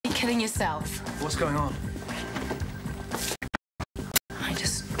kidding yourself. What's going on? I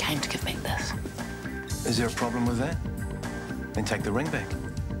just came to give back this. Is there a problem with that? Then take the ring back.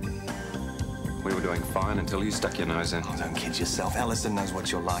 We were doing fine until you stuck your nose in. Oh, don't kid yourself. Alison knows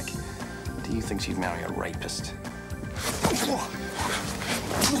what you're like. Do you think she'd marry a rapist?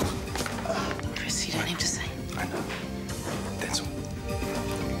 Chris, you don't have to say. I know. That's all.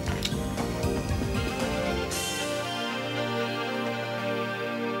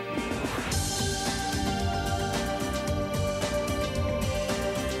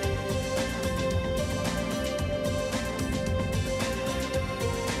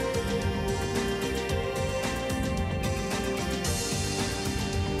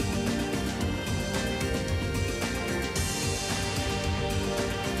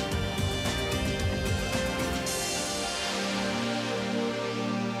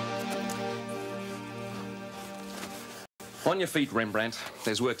 On your feet, Rembrandt.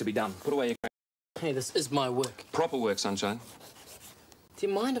 There's work to be done. Put away your... Hey, this is my work. Proper work, sunshine. Do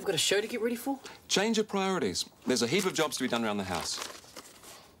you mind? I've got a show to get ready for. Change your priorities. There's a heap of jobs to be done around the house.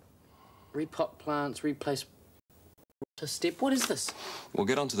 Repot plants, replace... to step. What is this? We'll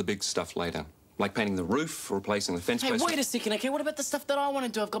get onto the big stuff later. Like painting the roof, or replacing the fence Hey, post. wait a second, okay? What about the stuff that I want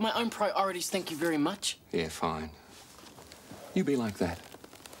to do? I've got my own priorities, thank you very much. Yeah, fine. You be like that.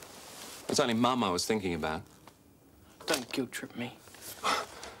 It's only Mum I was thinking about. Don't guilt trip me.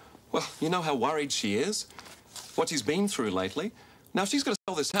 Well, you know how worried she is. What she's been through lately. Now, if she's going to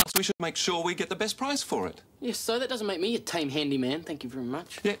sell this house, we should make sure we get the best price for it. Yes, so that doesn't make me a tame handyman, thank you very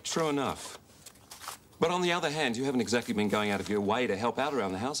much. Yeah, true enough. But on the other hand, you haven't exactly been going out of your way to help out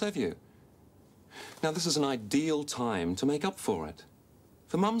around the house, have you? Now, this is an ideal time to make up for it.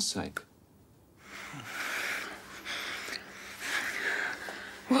 For Mum's sake.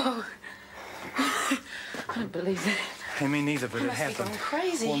 Whoa. I don't believe that. Hey, me neither, but it must be happened. going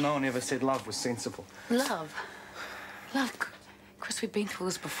crazy. Well, no one ever said love was sensible. Love. Love. Chris, we've been through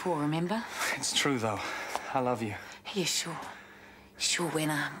this before, remember? It's true, though. I love you. Yeah, sure. Sure, when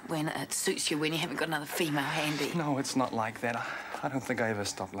it suits you, when you haven't got another female handy. No, it's not like that. I don't think I ever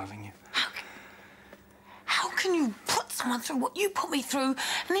stopped loving you. How can you put someone through what you put me through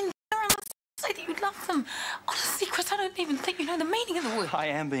and then say that you love them? Honestly, Chris, I don't even think you know the meaning of the word. I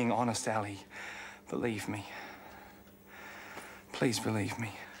am being honest, Ali. Believe me. Please believe me.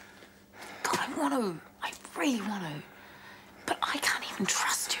 God, I want to. I really want to. But I can't even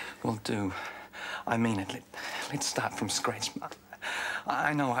trust you. Well, do. I mean it. Let's start from scratch.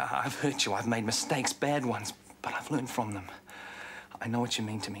 I know I've hurt you. I've made mistakes, bad ones, but I've learned from them. I know what you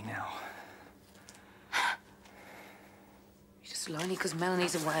mean to me now. You're just lonely because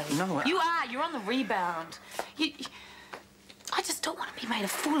Melanie's away. No, You are. You're on the rebound. I just don't want to be made a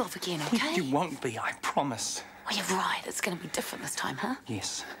fool of again, okay? You won't be, I promise. Oh, you're right. It's going to be different this time, huh?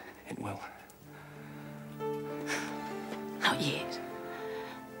 Yes, it will. Not yet.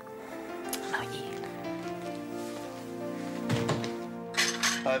 Not yet.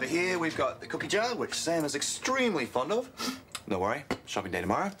 Over here, we've got the cookie jar, which Sam is extremely fond of. No worry, shopping day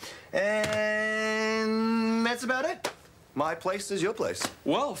tomorrow. And that's about it. My place is your place.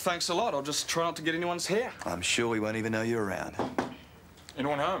 Well, thanks a lot. I'll just try not to get anyone's hair. I'm sure we won't even know you're around.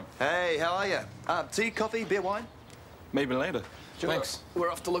 Anyone home? Hey, how are you? Tea, coffee, beer, wine? Maybe later. Sure. Thanks. We're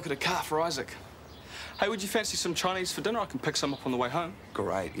off to look at a car for Isaac. Hey, would you fancy some Chinese for dinner? I can pick some up on the way home.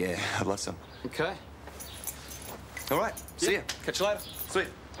 Great, yeah, I'd love some. Okay. All right, see ya. Catch you later. Sweet.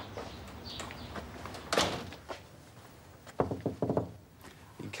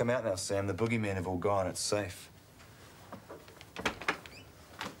 You can come out now, Sam. The boogeymen have all gone. It's safe.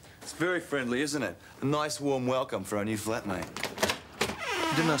 It's very friendly, isn't it? A nice, warm welcome for our new flatmate.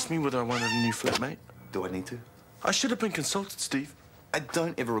 You didn't ask me whether I wanted a new flatmate. Do I need to? I should have been consulted, Steve. I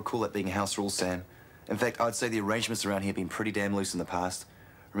don't ever recall that being a house rule, Sam. In fact, I'd say the arrangements around here have been pretty damn loose in the past.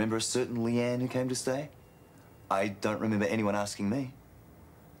 Remember a certain Leanne who came to stay? I don't remember anyone asking me.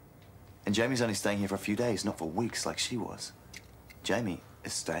 And Jamie's only staying here for a few days, not for weeks like she was. Jamie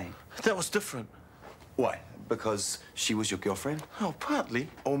is staying. That was different. Why? Because she was your girlfriend? Oh, partly.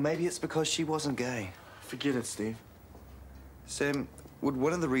 Or maybe it's because she wasn't gay. Forget it, Steve. Sam, would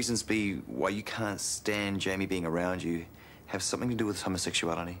one of the reasons be why you can't stand Jamie being around you have something to do with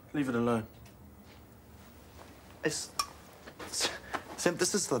homosexuality? Leave it alone. Sam,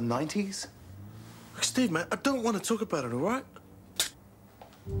 this is the 90s? Steve, man, I don't want to talk about it, all right?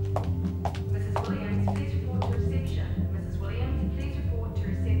 Mrs. Williams, please report to reception. Mrs. Williams, please report to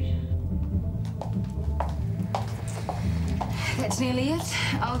reception. That's nearly it.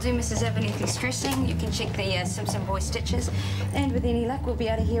 I'll do Mrs. Abernethy's dressing. You can check the Simpson boy stitches. And with any luck, we'll be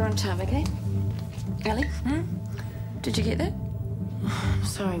out of here on time, okay? Ellie? Did you get that?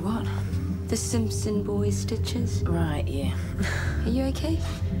 Sorry, what? The Simpson boy stitches. Right, yeah. Are you okay?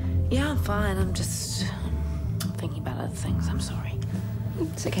 Yeah, I'm fine. I'm just thinking about other things. I'm sorry.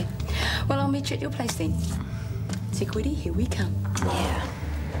 It's okay. Well, I'll meet you at your place then. Security, here we come. Yeah.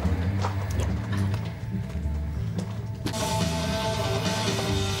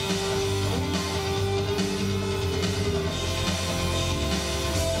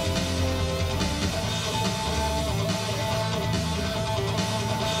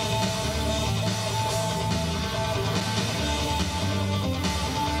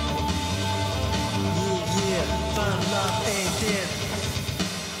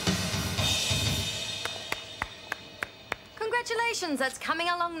 Congratulations, that's coming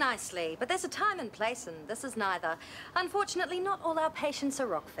along nicely. But there's a time and place, and this is neither. Unfortunately, not all our patients are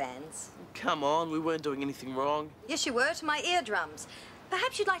rock fans. Come on, we weren't doing anything wrong. Yes, you were, to my eardrums.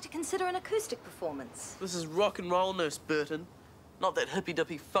 Perhaps you'd like to consider an acoustic performance. This is rock and roll, Nurse Burton. Not that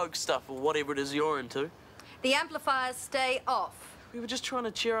hippy-dippy folk stuff or whatever it is you're into. The amplifiers stay off. We were just trying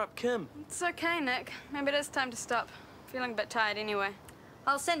to cheer up Kim. It's okay, Nick. Maybe it is time to stop. Feeling a bit tired anyway.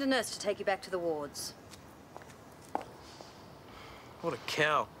 I'll send a nurse to take you back to the wards. What a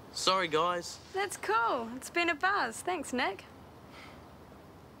cow. Sorry, guys. That's cool. It's been a buzz. Thanks, Nick.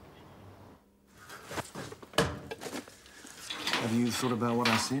 Have you thought about what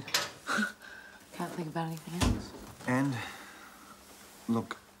I said? Can't think about anything else. And,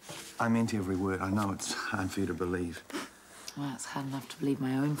 look, I meant every word. I know it's hard for you to believe. Well, it's hard enough to believe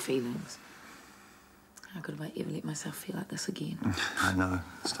my own feelings. How could I ever let myself feel like this again? I know.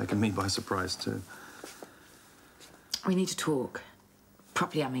 It's taken me by surprise, too. We need to talk.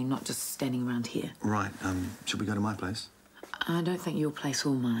 Properly, I mean, not just standing around here. Right. Should we go to my place? I don't think your place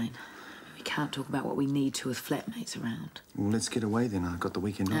or mine. We can't talk about what we need to with flatmates around. Well, let's get away then. I've got the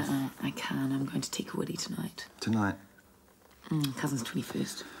weekend off. I can't. I'm going to Tikawiti tonight. Tonight? Cousin's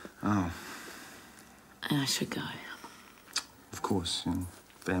 21st. Oh. I should go. Of course, and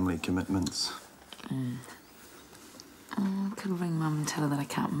family commitments. I could ring Mum and tell her that I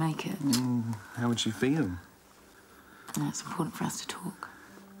can't make it. How would she feel? It's important for us to talk.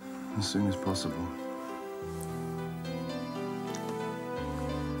 As soon as possible.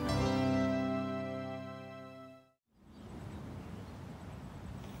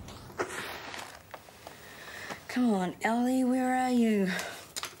 Come on, Ellie, where are you?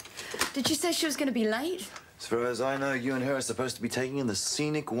 Did you say she was going to be late? As far as I know, you and her are supposed to be taking in the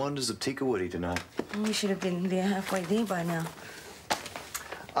scenic wonders of Tikawiti tonight. We should have been there halfway there by now.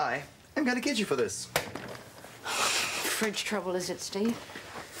 I am going to get you for this. Fridge trouble, is it, Steve?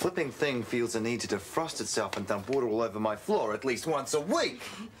 Flipping thing feels a need to defrost itself and dump water all over my floor at least once a week.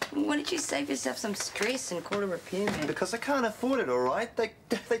 Why don't you save yourself some stress and call a repairman? Because I can't afford it, all right?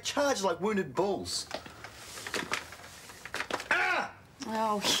 They charge like wounded bulls. Ah!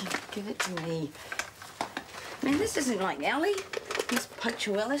 Oh, give it to me. Man, this isn't like Ellie. This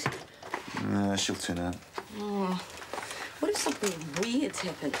punctuality. She'll turn up. Oh, what if something weird's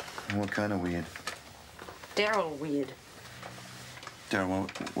happened? What kind of weird? Darryl weird. Darryl,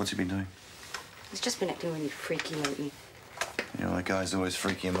 what's he been doing? He's just been acting really freaky lately. You know, that guy's always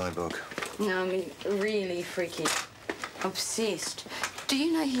freaky in my book. No, I mean, really freaky. Obsessed. Do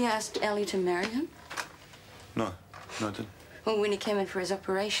you know he asked Ellie to marry him? No, I didn't. Well, when he came in for his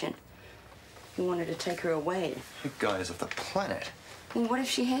operation, he wanted to take her away. That guy is off the planet. Well, what if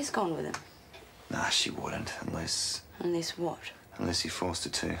she has gone with him? Nah, she wouldn't, unless... Unless what? Unless he forced her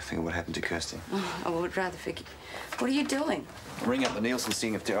to. Think of what happened to Kirsty. Oh, I would rather forget. What are you doing? Ring up the Nielsen,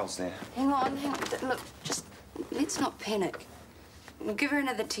 seeing if Darryl's there. Hang on. Look, just let's not panic. We'll give her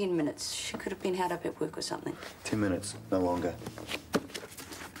another 10 minutes. She could have been held up at work or something. 10 minutes, no longer.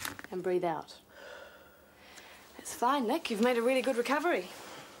 And breathe out. It's fine, Nick. You've made a really good recovery.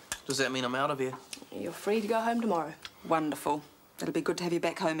 Does that mean I'm out of here? You're free to go home tomorrow. Wonderful. It'll be good to have you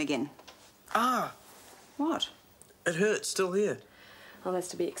back home again. Ah! What? It hurts, still here. Well, that's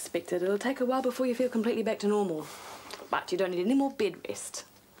to be expected. It'll take a while before you feel completely back to normal. But you don't need any more bed rest.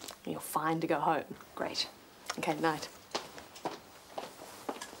 You're fine to go home. Great. Okay, night.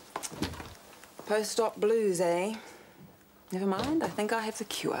 Post-op blues, eh? Never mind, I think I have the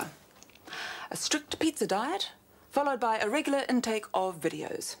cure. A strict pizza diet, followed by a regular intake of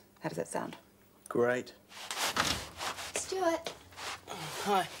videos. How does that sound? Great. Stuart.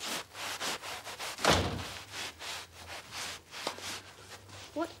 Hi.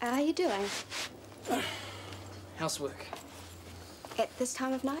 What are you doing? Housework. At this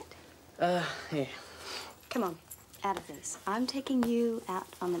time of night? Yeah. Come on, out of this. I'm taking you out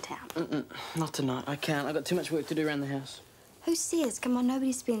on the town. Not tonight. I can't. I've got too much work to do around the house. Who says? Come on,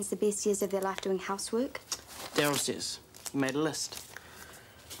 nobody spends the best years of their life doing housework. Darryl says. He made a list.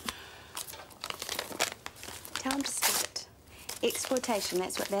 Time to stop it. Exploitation,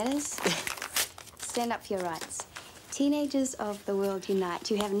 that's what that is. Stand up for your rights. Teenagers of the world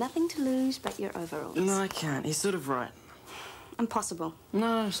unite. You have nothing to lose but your overalls. No, I can't. He's sort of right. Impossible.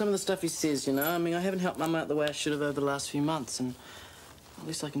 No, some of the stuff he says, you know. I mean, I haven't helped Mum out the way I should have over the last few months, and the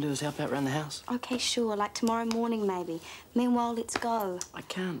least I can do is help out around the house. Okay, sure, like tomorrow morning, maybe. Meanwhile, let's go. I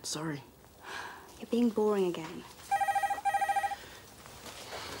can't, sorry. You're being boring again.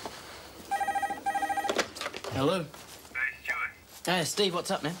 Hello? Hey, Stuart. Hey, Steve,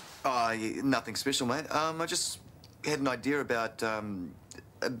 what's up, man? Yeah, nothing special, mate. I just had an idea about a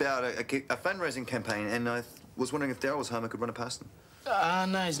fundraising campaign, and I was wondering if Darryl was home. I could run it past him.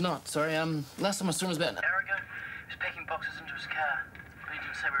 No, he's not. Sorry. Last time I saw him was about an hour ago. He was packing boxes into his car, but he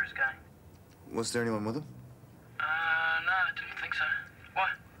didn't say where he was going. Was there anyone with him? No, I didn't think so.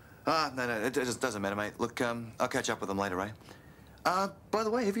 Why? No, it just doesn't matter, mate. Look, I'll catch up with them later, eh? By the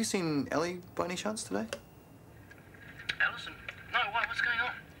way, have you seen Ellie by any chance today? Alison? No, why? What's going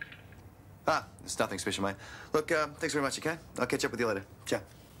on? It's nothing special, mate. Look, thanks very much, okay? I'll catch up with you later. Ciao.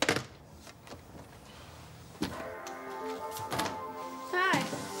 Hi.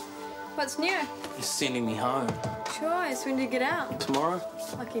 What's new? He's sending me home. Sure, so when do you get out? Tomorrow?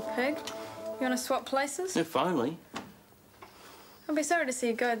 Lucky pig. You want to swap places? If only. I'll be sorry to see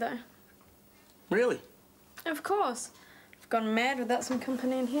you go, though. Really? Of course. I've gone mad without some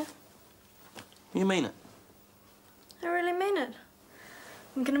company in here. You mean it? I really mean it.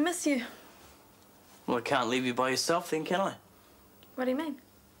 I'm gonna miss you. Well, I can't leave you by yourself then, can I? What do you mean?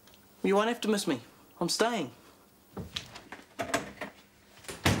 You won't have to miss me. I'm staying.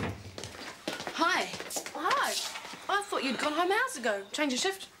 Hi. Hi. I thought you'd gone home hours ago. Change your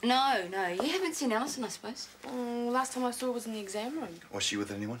shift? No. You haven't seen Alison, I suppose. Last time I saw her was in the exam room. Was she with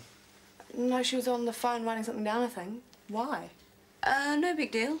anyone? No, she was on the phone writing something down, I think. Why? No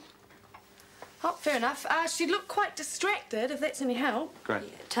big deal. Oh, fair enough. She looked quite distracted, if that's any help.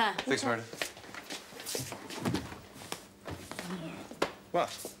 Great. Ta. Thanks, Meredith. Well,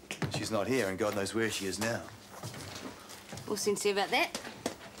 she's not here, and God knows where she is now. We'll soon see about that.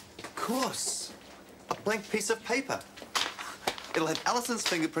 Of course. A blank piece of paper. It'll have Alison's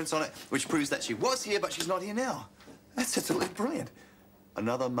fingerprints on it, which proves that she was here, but she's not here now. That's absolutely brilliant.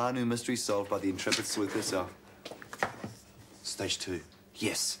 Another Manu mystery solved by the intrepid sleuth herself. Stage 2.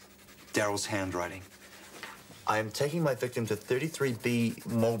 Yes. Darryl's handwriting. I am taking my victim to 33B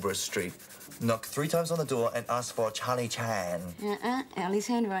Marlborough Street. Knock 3 times on the door and ask for Charlie Chan. Ali's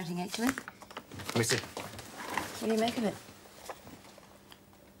handwriting, actually. Let me see. What do you make of it?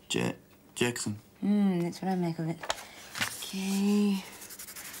 Jackson. That's what I make of it. Okay.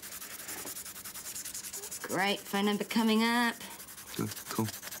 Great, phone number coming up. Good, cool.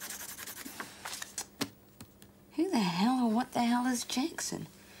 Who the hell or what the hell is Jackson?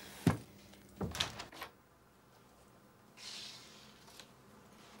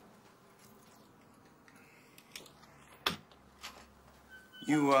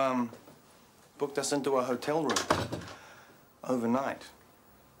 You, booked us into a hotel room overnight.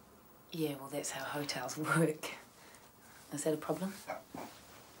 Yeah, well, that's how hotels work. Is that a problem?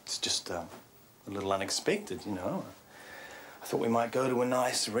 It's just a little unexpected, you know. I thought we might go to a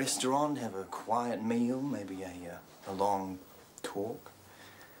nice restaurant, have a quiet meal, maybe a long talk.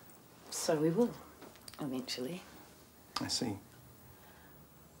 So we will, eventually. I see.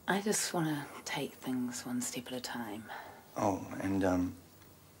 I just want to take things one step at a time. Oh, and,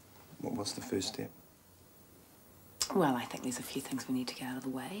 what's the first step? Well, I think there's a few things we need to get out of the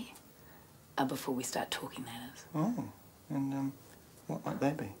way. Before we start talking, that is. Oh, and, what might they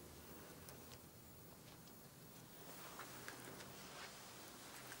be?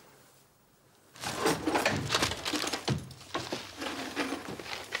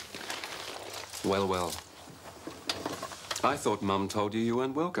 Well. I thought Mum told you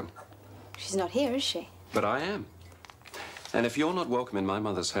weren't welcome. She's not here, is she? But I am. And if you're not welcome in my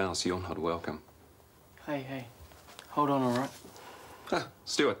mother's house, you're not welcome. Hey. Hold on, all right?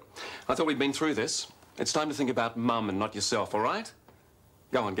 Stuart, I thought we'd been through this. It's time to think about Mum and not yourself, all right?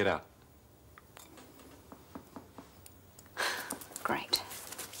 Go on, get out. Great.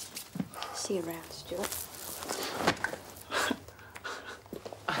 See you around, Stuart.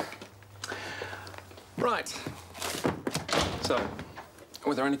 Right. So,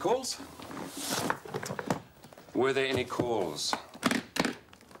 were there any calls? Were there any calls?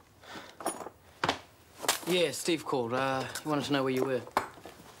 Yeah, Steve called. He wanted to know where you were.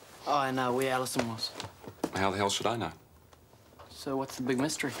 Oh, and where Alison was. How the hell should I know? So what's the big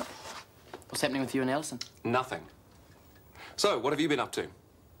mystery? What's happening with you and Alison? Nothing. So, what have you been up to?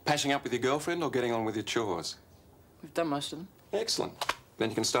 Pashing up with your girlfriend or getting on with your chores? We've done most of them. Excellent. Then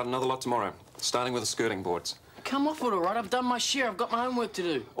you can start another lot tomorrow, starting with the skirting boards. come off it, all right? I've done my share. I've got my own work to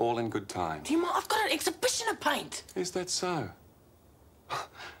do. All in good time. Do you mind? I've got an exhibition to paint. Is that so?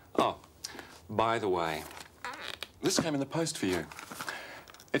 Oh, by the way, this came in the post for you.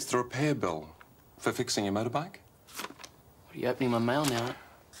 It's the repair bill for fixing your motorbike. Are you opening my mail now?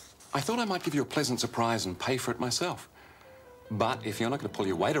 I thought I might give you a pleasant surprise and pay for it myself. But if you're not going to pull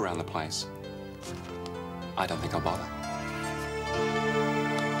your weight around the place, I don't think I'll bother.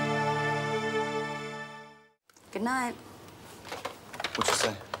 Good night. What'd she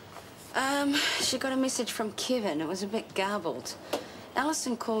say? She got a message from Kevin. It was a bit garbled.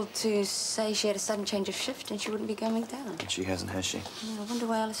 Alison called to say she had a sudden change of shift and she wouldn't be going down. And she hasn't, has she? I wonder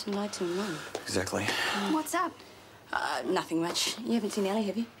why Alison lied to me. Exactly. What's up? Nothing much. You haven't seen Ellie,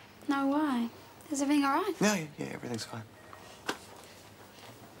 have you? No, why? Is everything all right? No, yeah, everything's fine.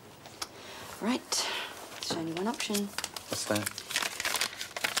 Right. There's only one option. What's that?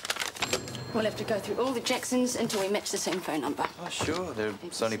 We'll have to go through all the Jacksons until we match the same phone number. Oh, sure.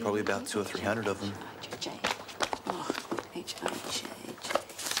 There's only probably about 200 or 300 of them. H-I-J. Oh, H-I-J.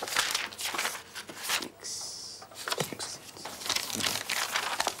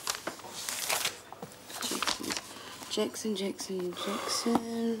 Jackson.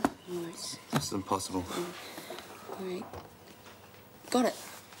 Oh, This is impossible. All right. Got it.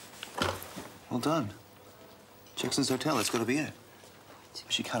 Well done. Jackson's Hotel, that's got to be it.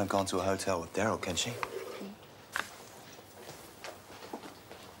 She can't have gone to a hotel with Darryl, can she?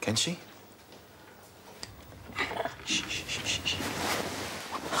 Can she? Shh.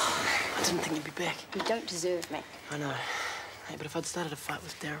 I didn't think you'd be back. You don't deserve me. I know. Hey, but if I'd started a fight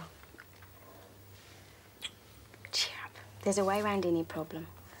with Darryl... Cheer up. There's a way around any problem.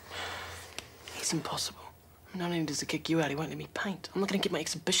 He's impossible. Not only does he kick you out, he won't let me paint. I'm not going to get my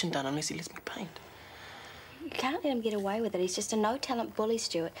exhibition done unless he lets me paint. You can't let him get away with it. He's just a no-talent bully,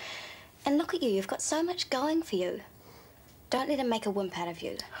 Stuart. And look at you. You've got so much going for you. Don't let him make a wimp out of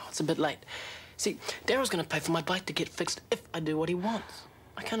you. Oh, it's a bit late. See, Darryl's going to pay for my bike to get fixed if I do what he wants.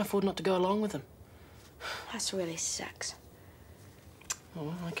 I can't afford not to go along with him. This really sucks.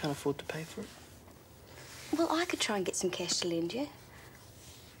 Well, I can't afford to pay for it. Well, I could try and get some cash to lend you.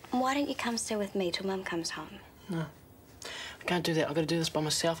 Why don't you come stay with me till Mum comes home? No. I can't do that. I've got to do this by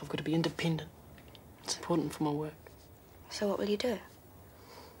myself. I've got to be independent. It's important for my work. So what will you do?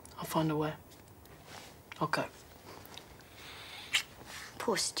 I'll find a way. I'll cope.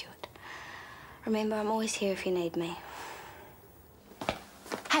 Poor Stuart. Remember, I'm always here if you need me.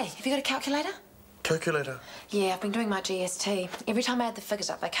 Hey, have you got a calculator? Calculator? Yeah, I've been doing my GST. Every time I add the figures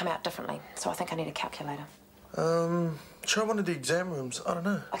up, they come out differently. So I think I need a calculator. Try one of the exam rooms. I don't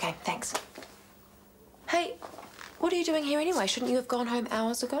know. Okay, thanks. Hey, what are you doing here anyway? Shouldn't you have gone home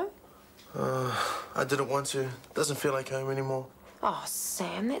hours ago? I didn't want to. Doesn't feel like home anymore. Oh,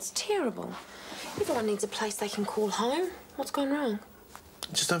 Sam, that's terrible. Everyone needs a place they can call home. What's gone wrong?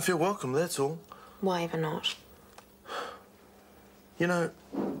 I just don't feel welcome, that's all. Why ever not? You know,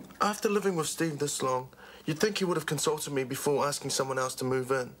 after living with Steve this long, you'd think he would have consulted me before asking someone else to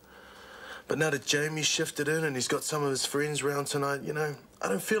move in. But now that Jamie's shifted in and he's got some of his friends round tonight, you know, I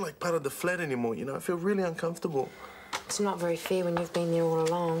don't feel like part of the flat anymore, you know? I feel really uncomfortable. It's not very fair when you've been there all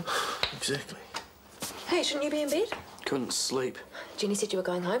along. Exactly. Hey, shouldn't you be in bed? Couldn't sleep. Jenny said you were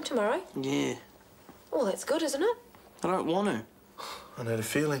going home tomorrow. Yeah. Well, that's good, isn't it? I don't want to. I know the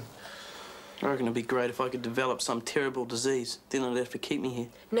feeling. I reckon it'd be great if I could develop some terrible disease. Then I'd have to keep me here.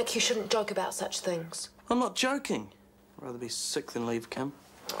 Nick, you shouldn't joke about such things. I'm not joking. I'd rather be sick than leave Kim.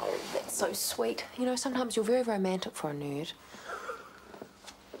 Oh, that's so sweet. You know, sometimes you're very romantic for a nerd.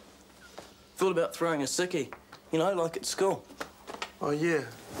 Thought about throwing a sickie. You know, like at school. Oh, yeah.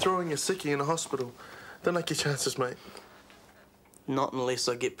 Throwing a sickie in a hospital. Don't like your chances, mate. Not unless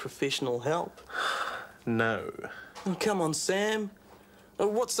I get professional help. No. Oh, come on, Sam.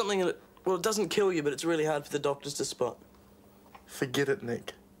 What's something that... Well, it doesn't kill you, but it's really hard for the doctors to spot. Forget it,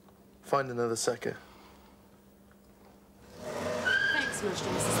 Nick. Find another sucker. Thanks much,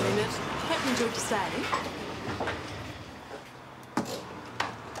 Mrs. Leonard. Hope you enjoyed your stay.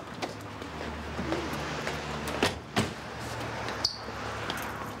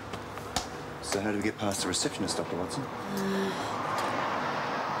 So how do we get past the receptionist, Dr. Watson?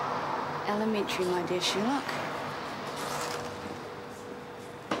 Elementary, my dear Sherlock.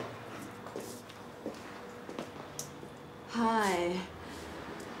 Hi.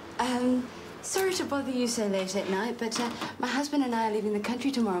 Sorry to bother you so late at night, but my husband and I are leaving the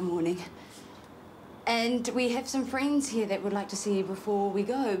country tomorrow morning. And we have some friends here that would like to see you before we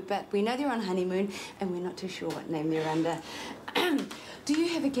go, but we know they're on honeymoon and we're not too sure what name they're under. Do you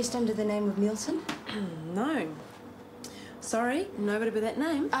have a guest under the name of Nielsen? No. Sorry, nobody with that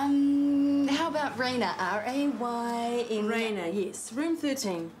name. How about Raina? R-A-Y-N... Raina, yes. Room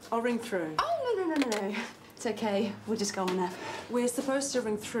 13. I'll ring through. Oh, no. It's okay. We'll just go on up. We're supposed to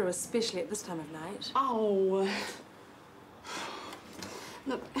ring through, especially at this time of night. Oh.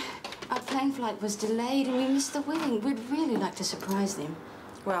 Look, our plane flight was delayed and we missed the wedding. We'd really like to surprise them.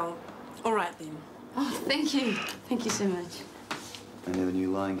 Well, all right then. Oh, thank you. Thank you so much. I never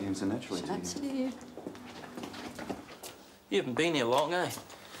knew lying came so naturally to you. Absolutely. You haven't been here long, eh?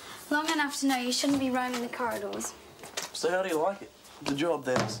 Long enough to know you shouldn't be roaming the corridors. So how do you like it? The job,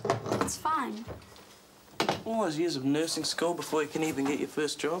 that is. It's fine. All those years of nursing school before you can even get your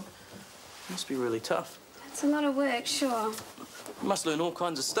first job. Must be really tough. It's a lot of work, sure. You must learn all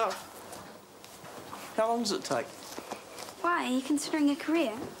kinds of stuff. How long does it take? Why? Are you considering a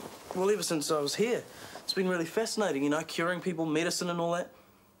career? Well, ever since I was here, it's been really fascinating, you know, curing people, medicine and all that.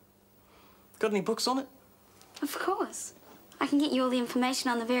 Got any books on it? Of course. I can get you all the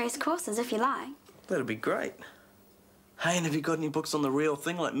information on the various courses if you like. That'd be great. Hey, and have you got any books on the real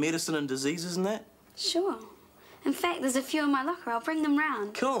thing, like medicine and diseases and that? Sure. In fact, there's a few in my locker. I'll bring them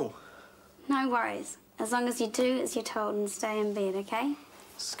round. Cool. No worries. As long as you do as you're told and stay in bed, okay?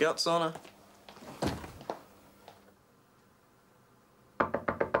 Scout's honour.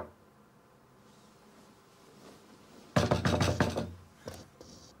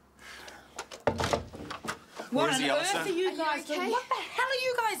 What Where is on he, earth Alison? are you guys doing? What the hell are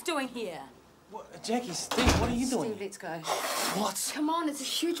you guys doing here? Jackie, Steve, what are you doing? Steve, let's go. What? Come on, it's a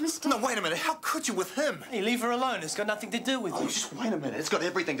huge mistake. No, wait a minute. How could you with him? Hey, leave her alone. It's got nothing to do with you. Just wait a minute. It's got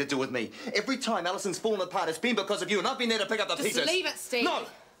everything to do with me. Every time Alison's fallen apart, it's been because of you, and I've been there to pick up the pieces. Just leave it, Steve. No!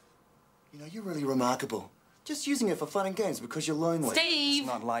 You know, you're really remarkable. Just using it for fun and games because you're lonely. Steve! It's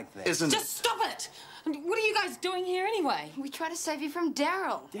not like that. Isn't Just stop it! What are you guys doing here anyway? We try to save you from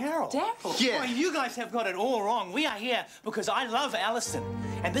Darryl. Darryl? Darryl? Yeah. Boy, you guys have got it all wrong. We are here because I love Alison.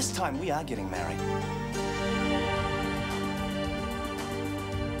 And this time we are getting married.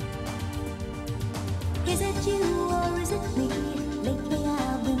 Is it you or is it me? Lately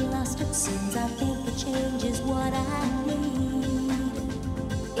I've been lost, it seems. I think the change is what I need.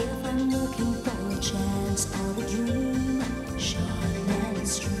 If I'm looking for a chance or a dream, Shortland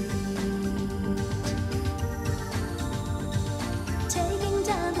Street. Taking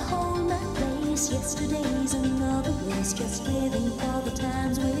time to hold my place. Yesterday's another race, just living for the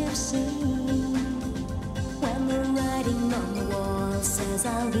times we've seen. When the writing on the wall says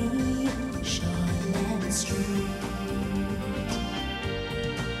I'll be Shortland Street.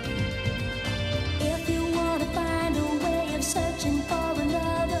 If you want to find a way of searching for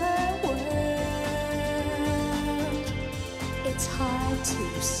another world, it's hard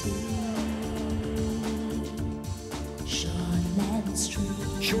to see. Shortland Street.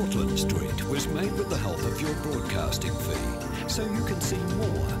 Shortland Street was made with the help of your broadcasting fee, so you can see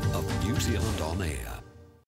more of New Zealand On Air.